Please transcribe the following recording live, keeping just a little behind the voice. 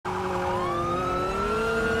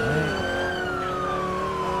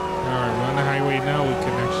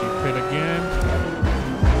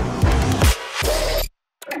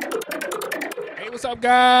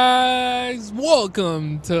guys?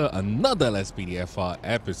 Welcome to another Lspdfr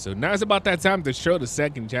episode. Now it's about that time to show the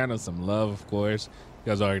second channel some love, of course. You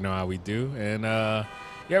guys already know how we do. And yeah,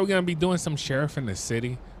 we're gonna be doing some sheriff in the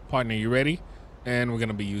city. Partner, you ready? And we're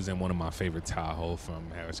gonna be using one of my favorite Tahoe from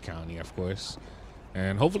Harris County, of course.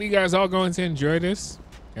 And hopefully you guys are going to enjoy this.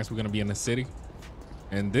 Yes, we're gonna be in the city.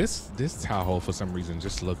 And this Tahoe, for some reason,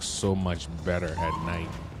 just looks so much better at night.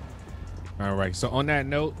 All right, so on that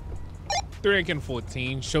note,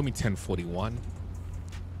 314, show me 1041.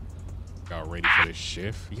 Got ready for this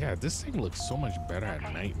shift. Yeah, this thing looks so much better at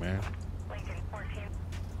night, man.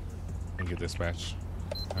 Thank you, dispatch.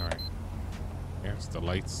 All right. There's the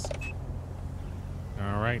lights.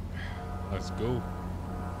 All right, let's go.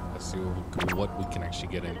 Let's see what we can actually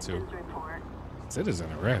get into.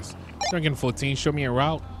 Citizen arrest. 314, show me a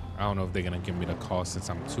route. I don't know if they're gonna give me the call since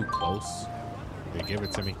I'm too close. They give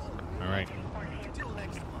it to me. All right.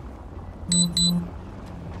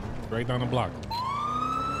 Right down the block. All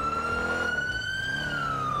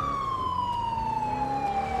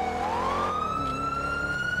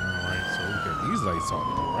right, so we got these lights are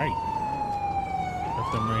bright. Put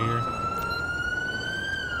them right here.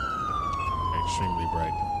 Extremely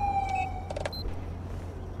bright.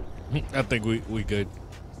 I think we good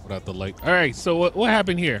without the light. All right, so what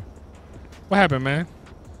happened here? What happened, man?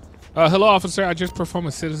 Hello, officer. I just performed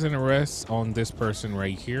a citizen arrest on this person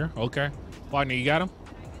right here. Okay. Partner, you got him?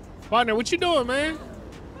 Partner, what you doing, man?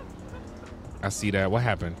 I see that. What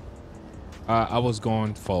happened? I was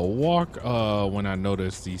going for a walk when I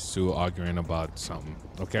noticed these two arguing about something.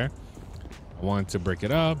 Okay. I wanted to break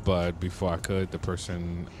it up, but before I could, the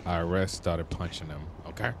person I arrested started punching them.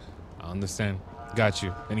 Okay. I understand. Got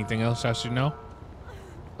you. Anything else I should know?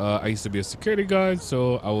 I used to be a security guard,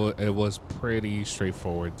 so it was pretty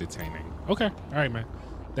straightforward detaining. Okay. All right, man.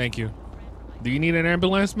 Thank you. Do you need an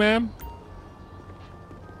ambulance, ma'am?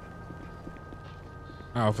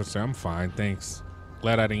 Officer, I'm fine. Thanks.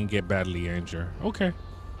 Glad I didn't get badly injured. Okay.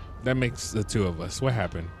 That makes the two of us. What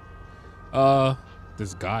happened?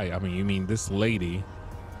 This guy, you mean this lady,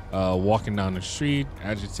 walking down the street,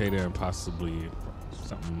 agitated and possibly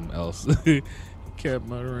something else. Kept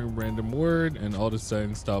muttering random word and all of a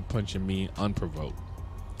sudden stopped punching me unprovoked.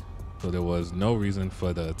 So there was no reason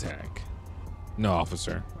for the attack. No,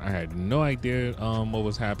 officer. I had no idea what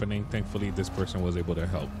was happening. Thankfully, this person was able to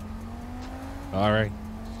help. All right.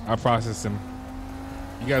 I'll process him.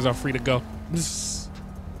 You guys are free to go.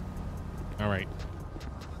 All right.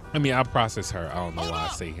 I'll process her. I don't know why I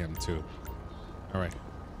say him too. All right.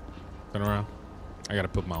 Turn around. I got to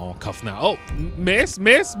put my own cuff now. Oh, miss.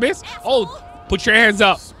 Oh. Put your hands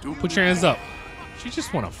up. Put your hands up. She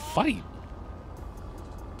just want to fight.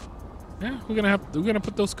 Yeah, we're gonna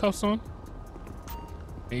put those cuffs on.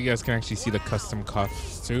 And you guys can actually see the custom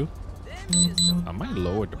cuffs too. I might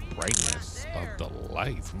lower the brightness of the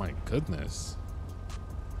lights. My goodness.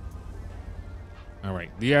 All right.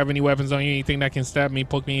 Do you have any weapons on you? Anything that can stab me,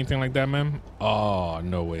 poke me, anything like that, ma'am? Oh,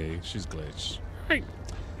 no way. She's glitched. All right.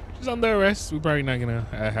 She's under arrest. We're probably not gonna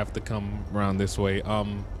have to come around this way.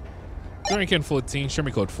 314, show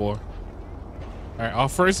me code 4. All right, our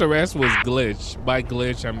first arrest was glitch. By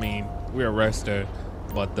glitch, I mean we arrested,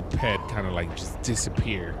 but the pet kind of like just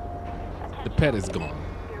disappeared. The pet is gone.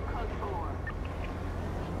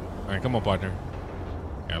 All right, come on, partner.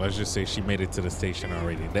 Yeah, let's just say she made it to the station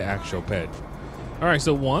already, the actual pet. All right,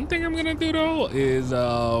 so one thing I'm gonna do though is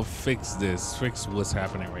fix what's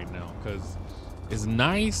happening right now, because it's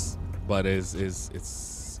nice, but it's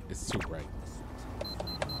too bright.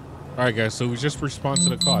 All right, guys, so we just respond to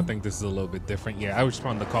the call. I think this is a little bit different. Yeah, I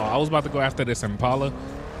respond to the call. I was about to go after this Impala,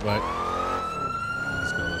 but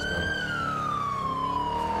let's go.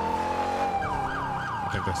 I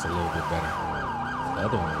think that's a little bit better. The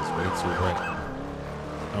other one was way too bright.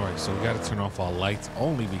 All right, so we got to turn off our lights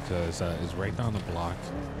only because it's right down the block,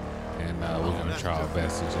 and we're going to try our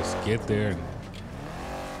best to just get there and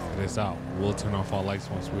get this out. We'll turn off our lights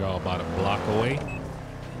once we're all about a block away.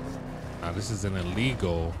 Now, this is an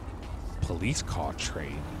illegal police car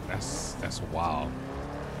trade. That's wild.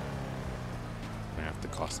 I have to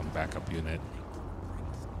call some backup unit.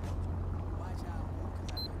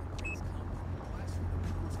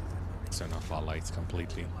 Turn off our lights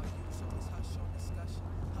completely.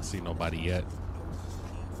 I see nobody yet.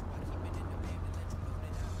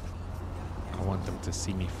 I want them to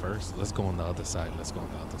see me first. Let's go on the other side. I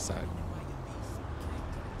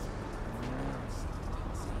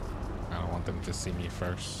don't want them to see me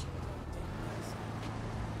first.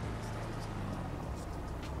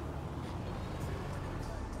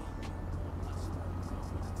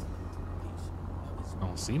 I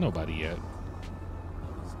don't see nobody yet.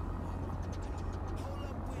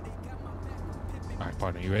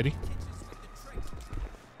 partner, you ready?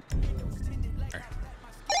 Right.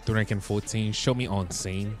 314, show me on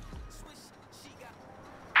scene.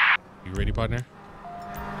 You ready, partner?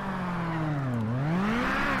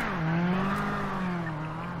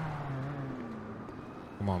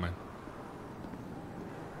 Come on, man.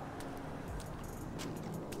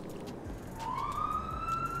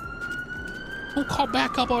 Oh, call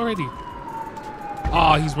back up already.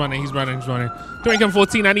 Oh, he's running.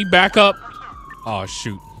 314, I need backup. Oh,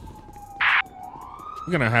 shoot.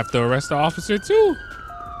 We're gonna have to arrest the officer too.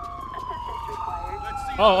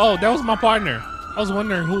 Oh, that was my partner. I was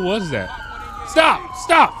wondering who was that. Stop.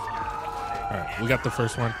 All right, we got the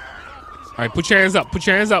first one. All right, put your hands up. Get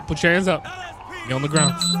on the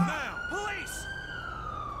ground.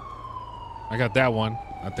 I got that one.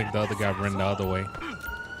 I think the other guy ran the other way.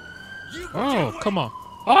 Oh, come on.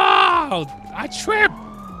 Oh, I tripped.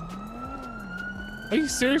 Are you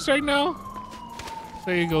serious right now?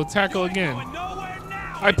 There you go, tackle again.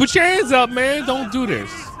 All right, put your hands up, man. Don't do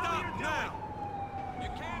this.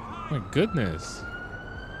 My goodness.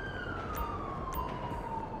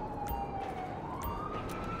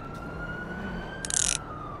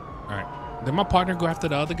 All right, did my partner go after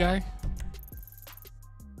the other guy?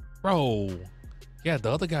 Bro, yeah, the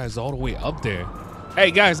other guy is all the way up there. Hey,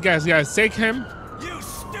 guys, take him. You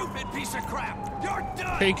stupid piece of crap! You're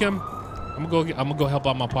done. Take him. I'm gonna go help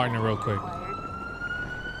out my partner real quick.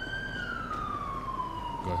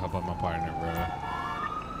 Go help out my partner, bro.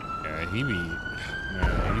 Yeah, he be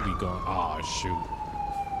going. Oh shoot!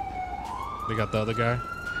 They got the other guy.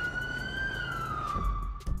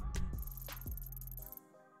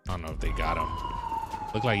 I don't know if they got him.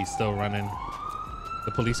 Look like he's still running.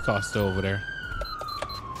 The police car's still over there.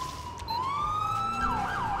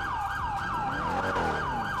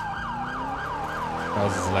 That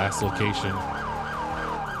was his last location.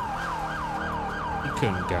 He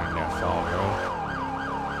couldn't have gotten that far, bro.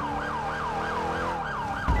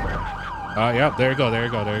 Yep, there you go.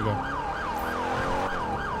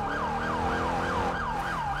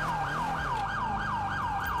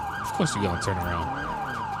 Of course you're gonna turn around.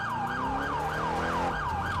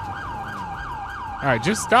 All right,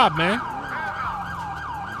 just stop, man.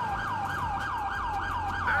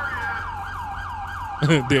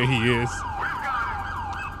 There he is.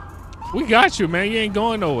 We got you, man. You ain't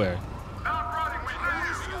going nowhere.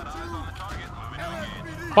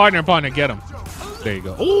 Partner, get him. There you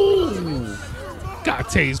go. Ooh, got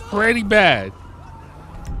tased pretty bad.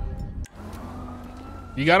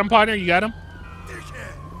 You got him, partner? You got him?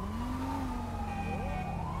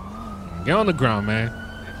 Get on the ground, man.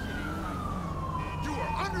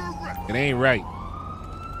 It ain't right.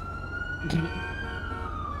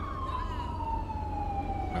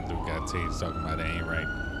 My dude got tased talking about it ain't right.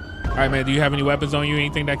 All right, man, do you have any weapons on you?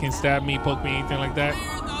 Anything that can stab me, poke me, anything like that?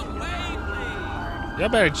 Y'all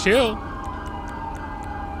better chill. All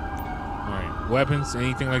right, weapons,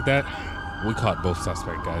 anything like that? We caught both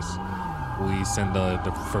suspects, guys. We send the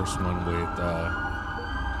first one with the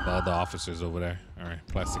other officers over there. All right,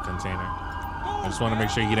 plastic container. I just want to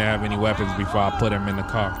make sure you didn't have any weapons before I put him in the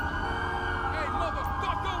car.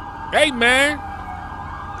 Hey, man.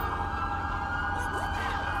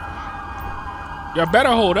 Y'all better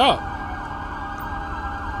hold up.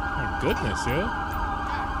 My goodness, yo.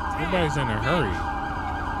 Everybody's in a hurry.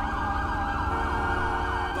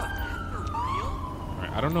 All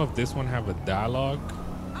right, I don't know if this one have a dialogue.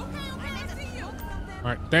 All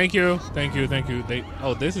right, thank you.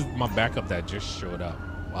 Oh, this is my backup that just showed up.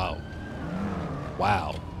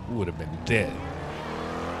 Wow, who would have been dead?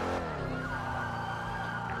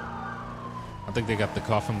 I think they got the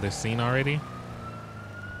car from this scene already.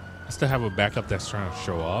 I still have a backup that's trying to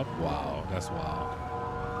show up. Wow, that's wild.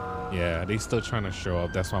 Yeah, they still trying to show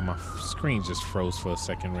up. That's why my screen just froze for a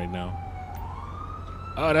second right now.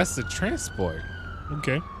 Oh, that's the transport.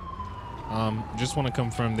 Okay. Just want to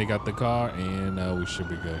confirm they got the car and we should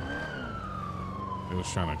be good. They was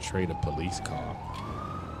trying to trade a police car.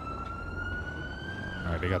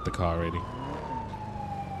 All right, they got the car ready.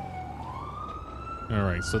 All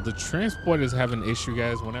right, so the transport is having an issue,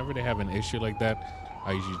 guys. Whenever they have an issue like that,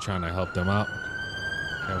 I usually trying to help them out.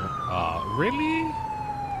 Really?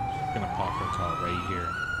 She's gonna park her car right here.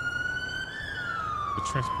 The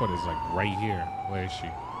transport is like right here. Where is she?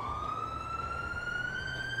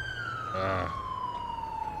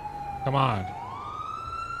 Come on.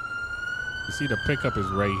 You see the pickup is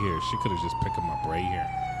right here. She could have just picked him up right here.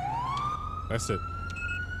 That's it.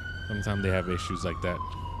 Sometimes they have issues like that.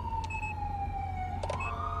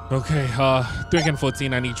 Okay,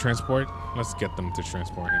 314, I need transport. Let's get them to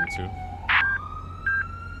transport him too.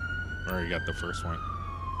 Already got the first one.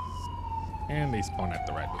 And they spawn at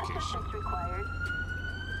the right location.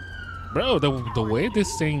 Bro, the way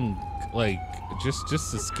this thing, like, just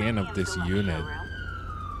the scan of this unit,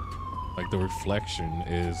 like the reflection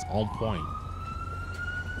is on point.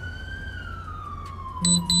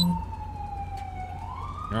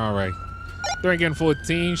 All right. They're again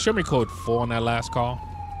 14. Show me code 4 on that last call.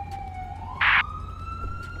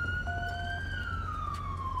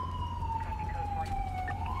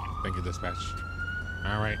 Thank you, dispatch.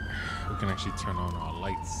 All right. We can actually turn on our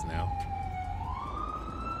lights now.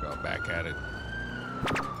 Go back at it.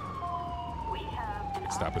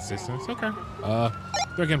 Stop assistance. Okay.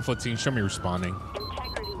 They're again 14. Show me responding.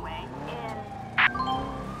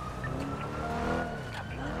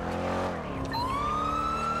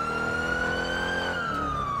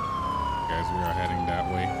 Guys, we are heading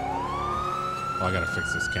that way. Oh, I gotta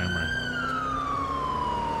fix this camera.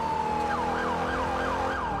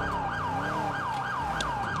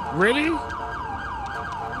 Really? No,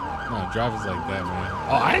 drivers like that, man.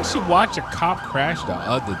 Oh, I actually watched a cop crash the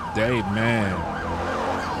other day, man.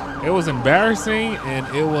 It was embarrassing, and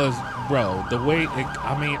it was, bro, the way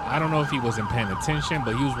I mean, I don't know if he wasn't paying attention,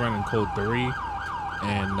 but he was running code 3,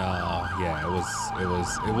 and yeah,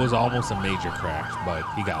 it was almost a major crash, but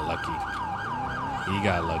he got lucky. He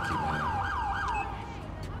got lucky, man.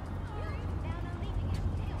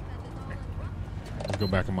 Let's go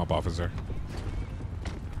back him up, officer.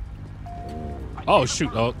 Oh shoot!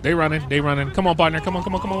 Oh, they running! They running! Come on, partner! Come on!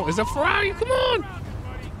 Come on! Come on! It's a Ferrari! Come on!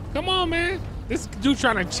 Come on, man! This dude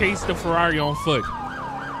trying to chase the Ferrari on foot.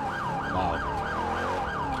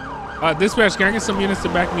 Wow. Dispatch, can I get some units to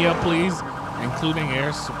back me up, please? Including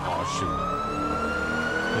air support. Oh shoot!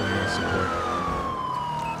 Including air support.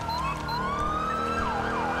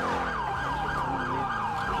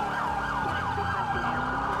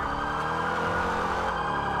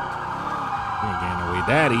 You ain't getting away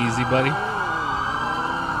that easy, buddy.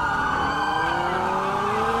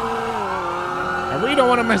 I really don't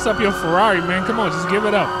want to mess up your Ferrari, man. Come on, just give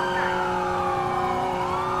it up.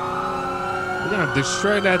 We're going to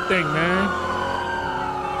destroy that thing, man.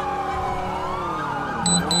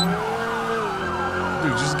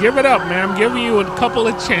 Dude, just give it up, man. I'm giving you a couple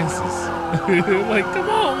of chances. Like, come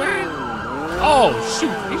on, man. Oh,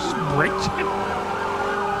 shoot. He just braked you.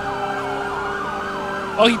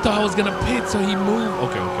 Oh, he thought I was going to pit, so he moved.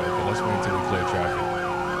 Okay. Let's wait until we clear traffic.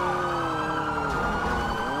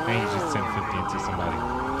 And he just 1050 into somebody.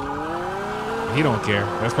 He don't care.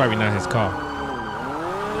 That's probably not his car.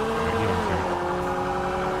 Right, he don't care.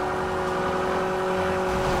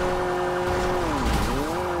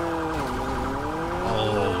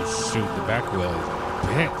 Oh shoot! The back wheel is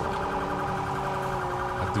bent.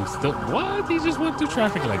 That dude still. What? He just went through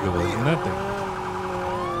traffic like it was nothing.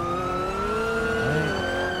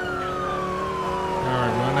 All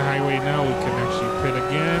right, we're on the highway now. We can actually pit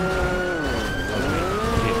again.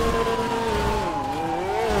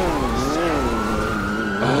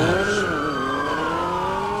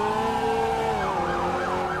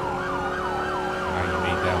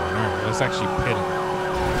 Actually pit it.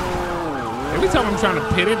 Every time I'm trying to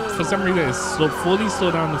pit it, for some reason it's fully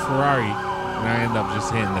slow down the Ferrari, and I end up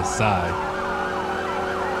just hitting the side.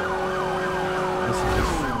 This is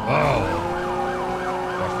just, oh,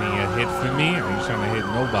 definitely a hit for me. I ain't trying to hit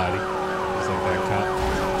nobody. Just like that cop.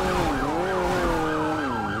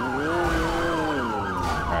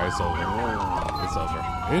 All right, it's over. It's over.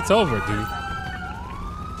 It's over, dude.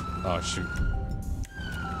 Oh shoot!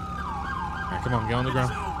 All right, come on, get on the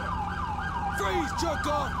ground.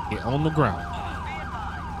 Get on the ground.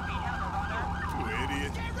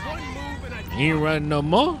 He ain't running no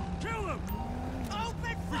more.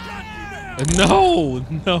 No.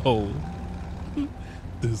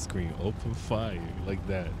 The screen, open fire like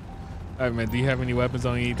that. All right, man. Do you have any weapons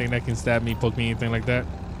on you? Anything that can stab me, poke me, anything like that?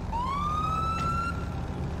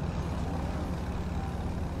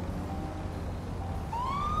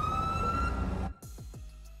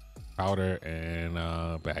 Powder and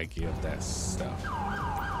baggie of that stuff. All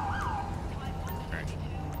right.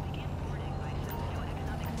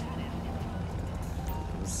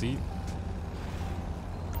 Let's see.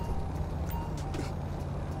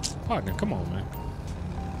 Partner, come on, man.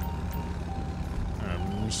 All right,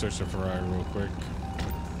 let me search the Ferrari real quick.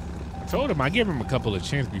 I told him I gave him a couple of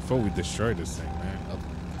chances before we destroyed this thing, man. A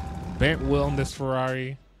bent wheel on this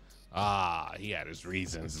Ferrari. He had his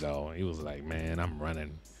reasons though. He was like, man, I'm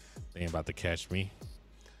running. They ain't about to catch me.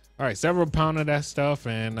 All right, several pound of that stuff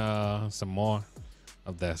and some more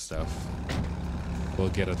of that stuff. We'll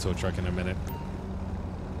get a tow truck in a minute.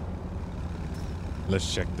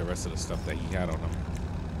 Let's check the rest of the stuff that he had on him.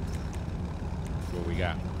 What we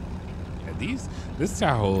got? Yeah, this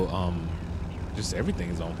Tahoe Just everything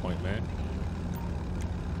is on point, man.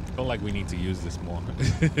 I feel like we need to use this more.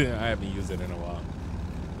 I haven't used it in a while.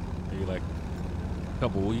 Maybe like a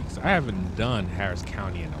couple weeks. I haven't done Harris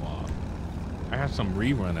County in a while. I have some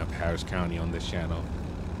rerun of Harris County on this channel,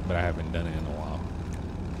 but I haven't done it in a while.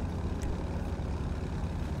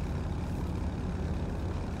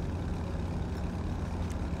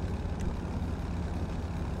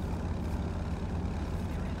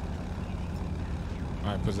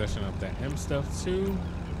 All right, possession of that M stuff too.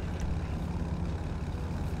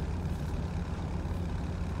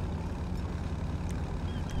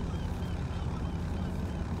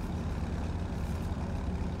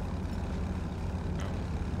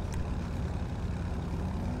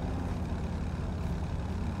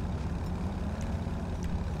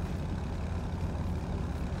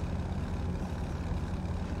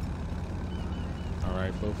 All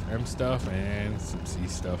right, both M stuff and some C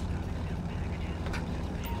stuff.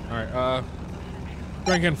 All right,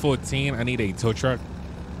 Vulcan 14, I need a tow truck.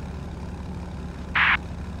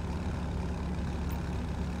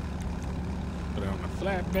 Put it on the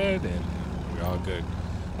flatbed and we're all good.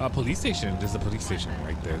 Police station, there's a police station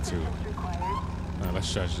right there too.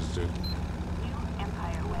 Let's charge this dude.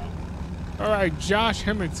 All right, Josh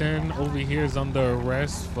Hamilton over here is under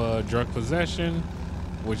arrest for drug possession,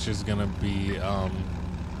 which is gonna be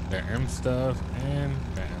the M stuff and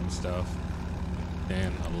the M stuff.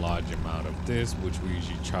 And a large amount of this, which we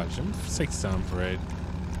usually charge them 6 times for it.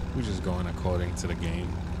 We're just going according to the game.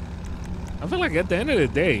 I feel like at the end of the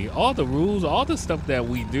day, all the rules, all the stuff that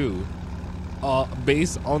we do are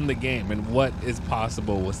based on the game and what is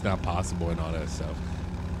possible, what's not possible, and all that stuff.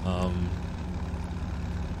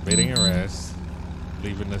 Evading arrest,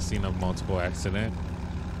 leaving the scene of multiple accident,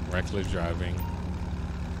 reckless driving,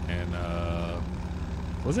 and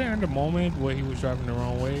was there in the moment where he was driving the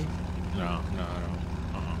wrong way? No.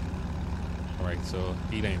 All right, so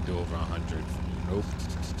he didn't do over 100. Nope.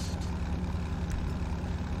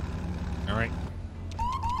 All right.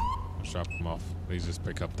 Let's drop him off. Please just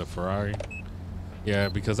pick up the Ferrari. Yeah,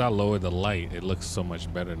 because I lowered the light, it looks so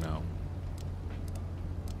much better now.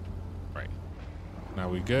 Right. Now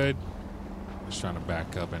we good. Just trying to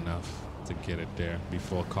back up enough to get it there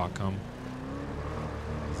before car come.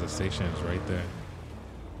 The station is right there.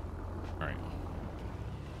 All right.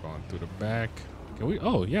 Going through the back. Can we?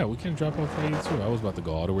 Oh, yeah, we can drop off here too. I was about to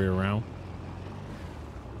go all the way around.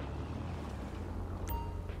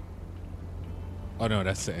 Oh, no,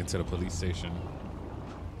 that's to enter the police station.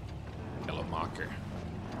 Yellow marker.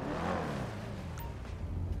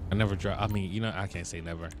 I never drop. I mean, you know, I can't say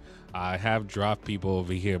never. I have dropped people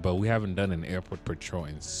over here, but we haven't done an airport patrol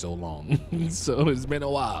in so long. So it's been a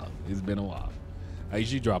while. It's been a while. I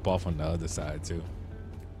usually drop off on the other side too.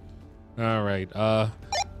 All right.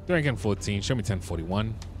 Vulcan 14. Show me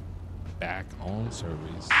 1041. Back on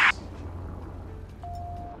service.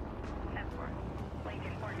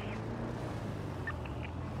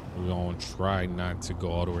 We're gonna try not to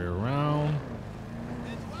go all the way around.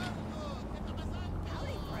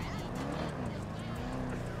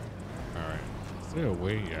 All right. Is there a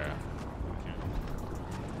way? Yeah. Okay.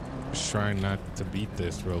 Just trying not to beat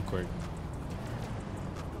this real quick.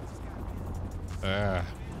 I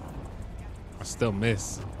still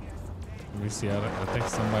miss. Let me see. I think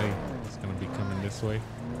somebody is gonna be coming this way.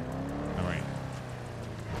 All right.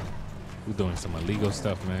 We're doing some illegal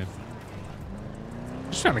stuff, man.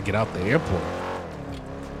 Just trying to get out the airport.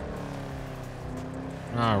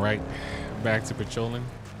 All right, back to patrolling.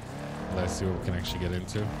 Let's see what we can actually get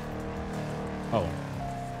into. Oh,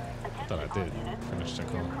 I thought I did finish the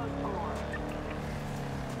call.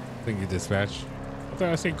 Thank you, dispatch. I thought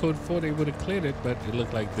I said code 4, they would have cleared it, but it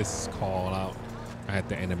looked like this is call out. I had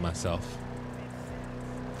to end it myself.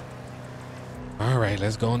 All right,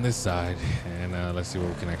 let's go on this side and let's see what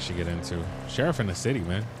we can actually get into. Sheriff in the city,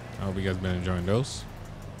 man. I hope you guys been enjoying those.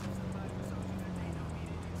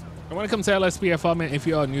 And when it comes to Lspdfr, man, if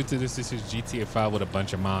you are new to this, this is GTA 5 with a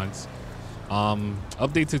bunch of mods.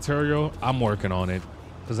 Update tutorial, I'm working on it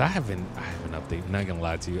because I haven't updated. Not gonna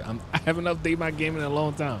lie to you, I haven't updated my game in a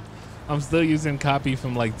long time. I'm still using copy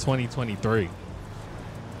from like 2023.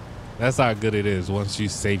 That's how good it is once you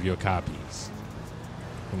save your copies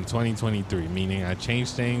from 2023. Meaning I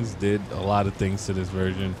changed things, did a lot of things to this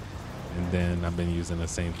version, and then I've been using the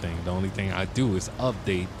same thing. The only thing I do is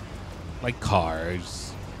update like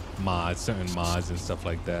cars, mods, certain mods and stuff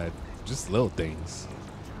like that. Just little things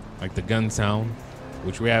like the gun sound,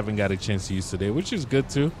 which we haven't got a chance to use today, which is good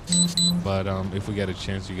too. But if we get a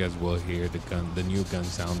chance, you guys will hear the new gun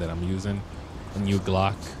sound that I'm using, a new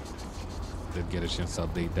Glock. Did get a chance to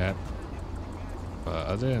update that. But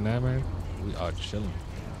other than that, man, we are chilling.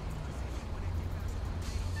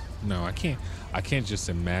 No, I can't. I can't just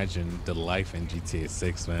imagine the life in GTA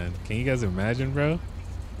 6, man. Can you guys imagine, bro?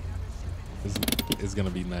 It's gonna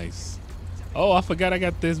be nice. Oh, I forgot I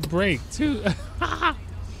got this brake too.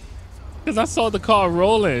 Because I saw the car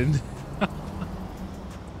rolling.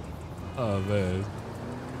 Oh, man.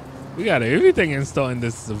 We got everything installed in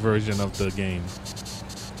this version of the game.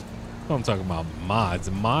 What I'm talking about,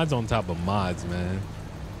 mods. Mods on top of mods, man.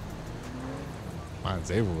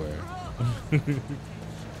 Mods everywhere.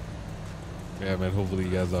 Yeah, man, hopefully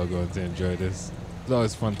you guys are going to enjoy this. It's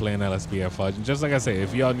always fun playing Lspdfr. And just like I say,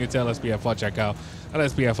 if y'all new to Lspdfr, check out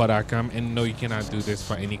lspdfr.com. And no, you cannot do this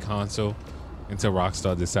for any console until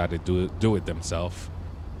Rockstar decided to do it themselves.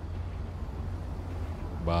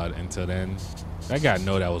 But until then, that guy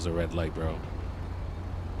know that was a red light, bro.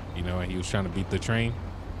 You know, he was trying to beat the train.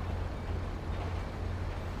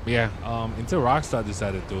 Yeah, until Rockstar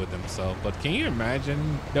decided to do it themselves. But can you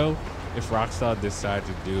imagine, though, if Rockstar decided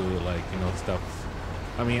to do, like, you know, stuff?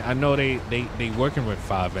 I mean, I know they working with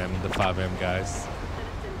 5M, the 5M guys.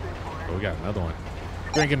 But we got another one.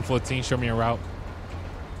 Drinking 14, show me a route.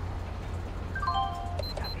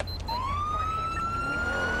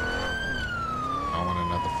 I want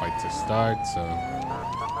another fight to start, so.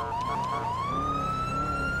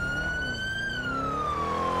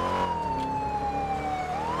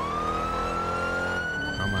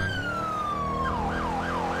 Come on.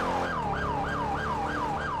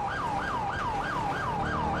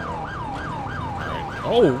 Right.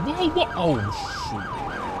 Oh, whoa. Oh, shoot.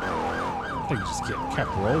 I think just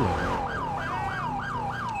kept rolling.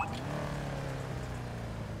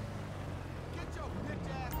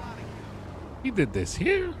 He did this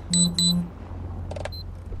here?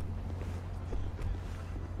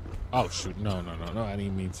 Oh, shoot. No. I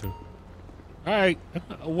didn't mean to. All right.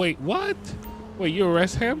 Wait, what? Wait, you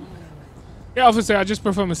arrest him? Yeah, officer, I just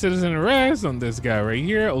performed a citizen arrest on this guy right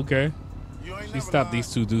here. Okay. He stopped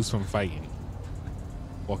these two dudes from fighting.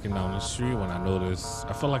 Walking down the street when I noticed,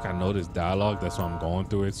 I feel like I noticed dialogue. That's why I'm going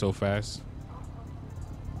through it so fast.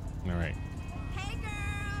 All right.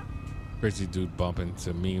 Crazy dude bumped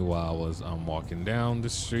into me while I was walking down the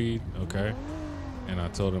street, okay? And I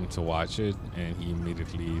told him to watch it, and he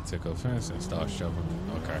immediately took offense and started shoving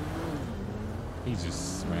me, okay? He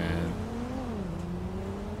just, man,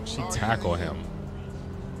 she tackled him.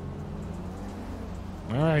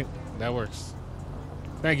 All right, that works.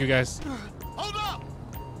 Thank you, guys. Hold up!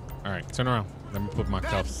 All right, turn around. Let me put my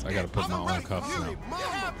cuffs. I gotta put my own cuffs now. You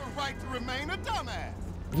have the right to remain a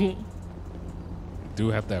dumbass. Do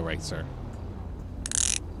have that right, sir.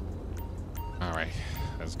 All right,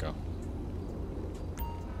 let's go.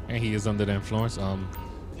 And he is under the influence.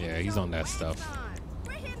 Yeah, he's on that stuff.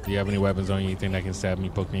 Do you have any weapons on you? Anything that can stab me,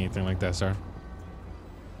 poke me, anything like that, sir?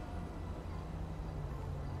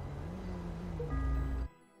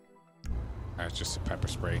 That's just a pepper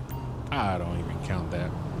spray. I don't even count that.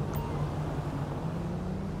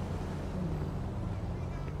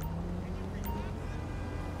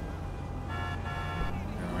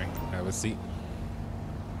 All right, have a seat.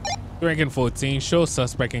 Ranking 14, show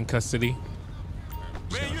suspect in custody.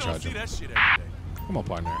 Man, you don't see that shit every day. Come on,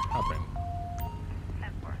 partner. Hop in.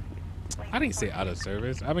 I didn't say out of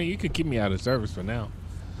service. I mean, you could keep me out of service for now.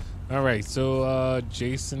 All right, so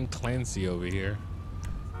Jason Clancy over here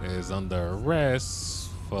is under arrest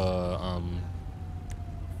for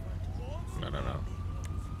no.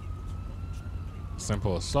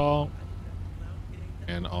 Simple assault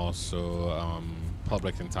and also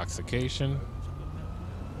public intoxication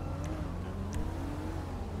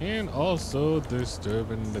and also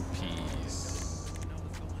disturbing the peace.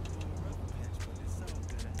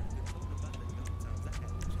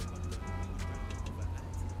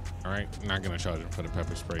 All right, not gonna charge him for the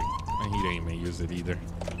pepper spray, and he didn't even use it either.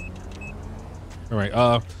 All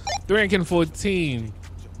right, 3 and 14.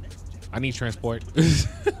 I need transport.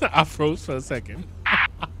 I froze for a second.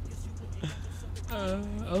 I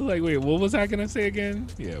was like, wait, what was I gonna say again?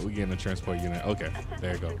 Yeah, we getting a transport unit. Okay,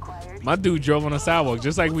 there you go. My dude drove on the sidewalk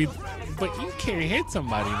just like we, but you can't hit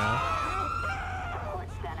somebody now.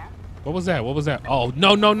 What was that? What was that? Oh,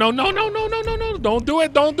 no. Don't do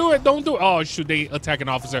it. Don't do it. Oh, shoot, they attack an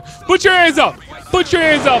officer. Put your hands up. Put your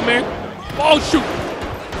hands up, man. Oh, shoot.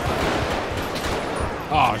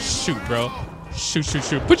 Oh, shoot, bro. Shoot.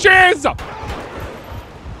 Put your hands up.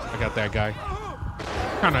 I got that guy.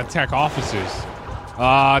 Trying to attack officers.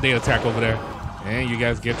 Ah, they attack over there. And you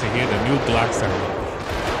guys get to hear the new Glock sound.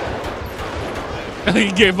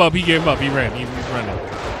 He gave up. He ran. He's running.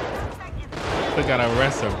 Still gotta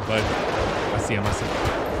arrest him, but I see him.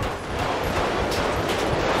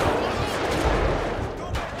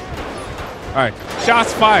 All right,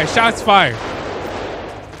 shots fired.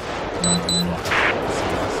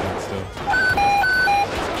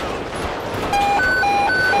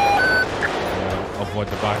 Avoid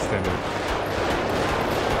the bystander.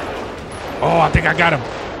 Oh, I think I got him.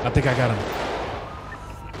 I think I got him.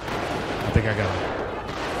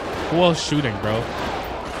 Who else shooting, bro?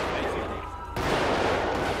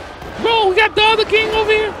 Bro, we got the other king over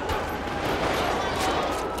here.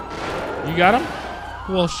 You got him?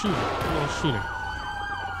 Who else shooting?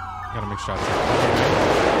 Gotta make shots.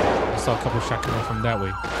 I saw a couple shots coming from that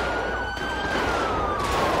way.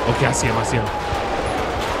 Okay, I see him.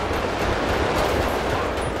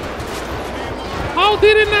 How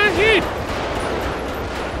did it not hit?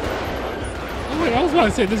 Oh, wait, I was about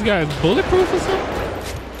to say this guy is bulletproof or something.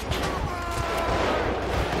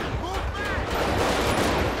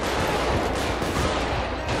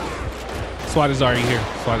 SWAT is already here.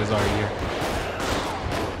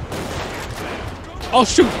 Oh,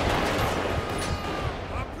 shoot.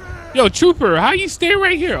 Yo, trooper, how you stay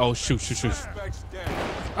right here? Oh, shoot.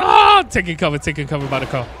 Oh, taking cover by the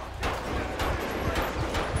car.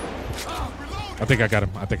 I think I got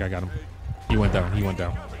him. He went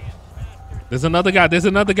down. There's another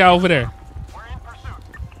guy over there.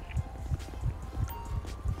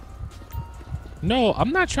 No,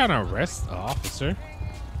 I'm not trying to arrest the officer.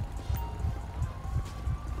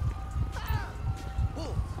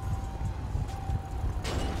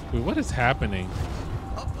 Wait, what is happening?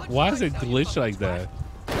 Why is it glitch like that?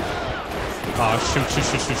 Oh, shoot.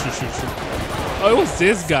 Oh, it was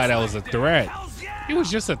this guy that was a threat. He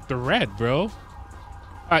was just a threat, bro. All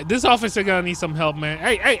right, this officer gonna need some help, man.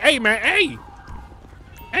 Hey, man,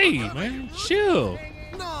 chill.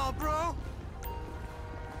 Nah, bro.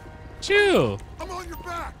 Chill. I'm on your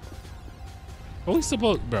back. What we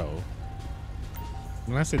supposed, bro?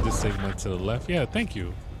 When I said this segment to the left, yeah, thank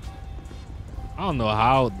you. I don't know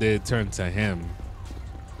how they turned to him.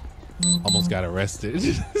 Almost got arrested.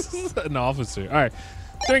 An officer. All right.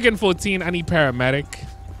 3 and 14, I need paramedic.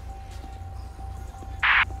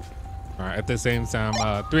 All right, at the same time,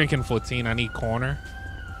 3 and 14, I need corner.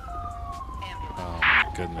 Oh, my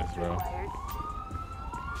goodness, bro.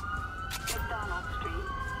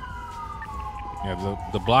 Yeah,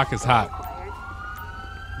 the block is hot.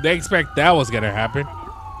 They expect that was going to happen.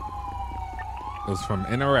 It was from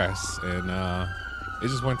NRS, and it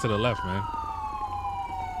just went to the left, man.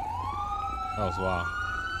 That was wild.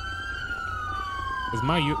 Is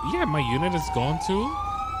my unit is gone too?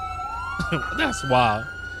 That's wild.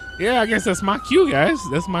 Yeah, I guess that's my cue, guys.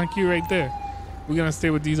 That's my cue right there. We're gonna stay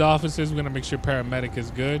with these officers. We're gonna make sure paramedic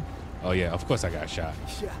is good. Oh yeah, of course I got shot.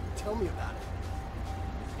 Yeah, tell me about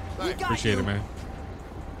it. Appreciate it, man.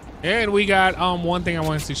 And we got one thing I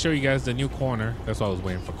wanted to show you guys, the new corner. That's why I was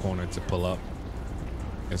waiting for corner to pull up.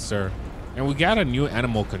 Yes, sir. And we got a new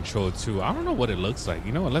animal control too. I don't know what it looks like.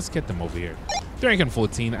 You know what? Let's get them over here. 3 and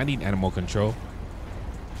 14. I need animal control.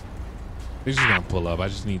 They're just gonna pull up. I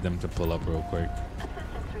just need them to pull up real quick.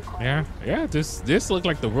 Yeah. This look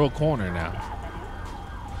like the real corner now.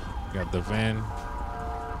 Got the van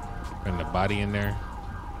and the body in there.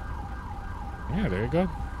 Yeah, there you go.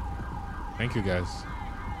 Thank you, guys.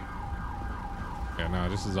 Yeah, no,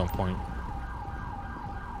 this is on point.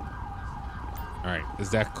 All right, is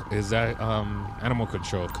that animal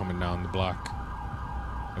control coming down the block?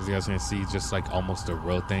 As you guys can see, just like almost a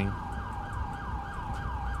real thing.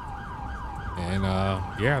 And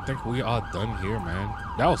yeah, I think we are done here, man.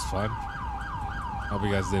 That was fun. Hope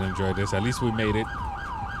you guys did enjoy this. At least we made it.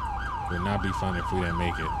 It would not be fun if we didn't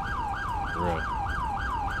make it. For real.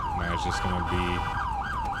 Now it's just gonna be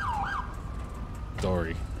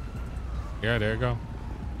Dory. Yeah, there you go.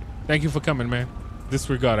 Thank you for coming, man.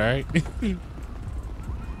 Disregard, all right? Yeah.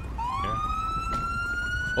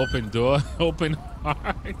 Open door, open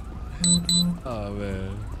heart. Oh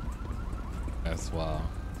man, that's wild.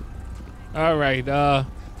 All right,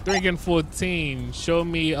 3 and 14. Show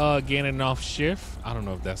me gaining off shift. I don't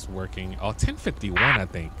know if that's working. Oh, 1051, I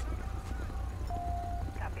think.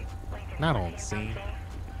 Not on scene.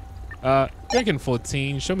 3 and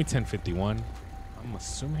 14. Show me 1051. I'm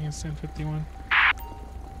assuming it's 1051.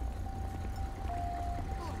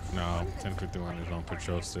 No, 1051 is on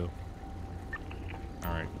patrol still.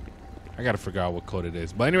 All right. I got to figure out what code it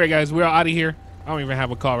is. But anyway, guys, we're out of here. I don't even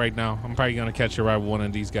have a call right now. I'm probably going to catch a ride with one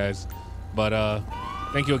of these guys. But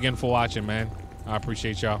thank you again for watching, man. I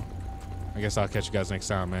appreciate y'all. I guess I'll catch you guys next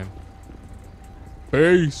time, man.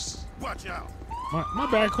 Peace. Watch out. My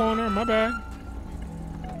bad, corner. My bad.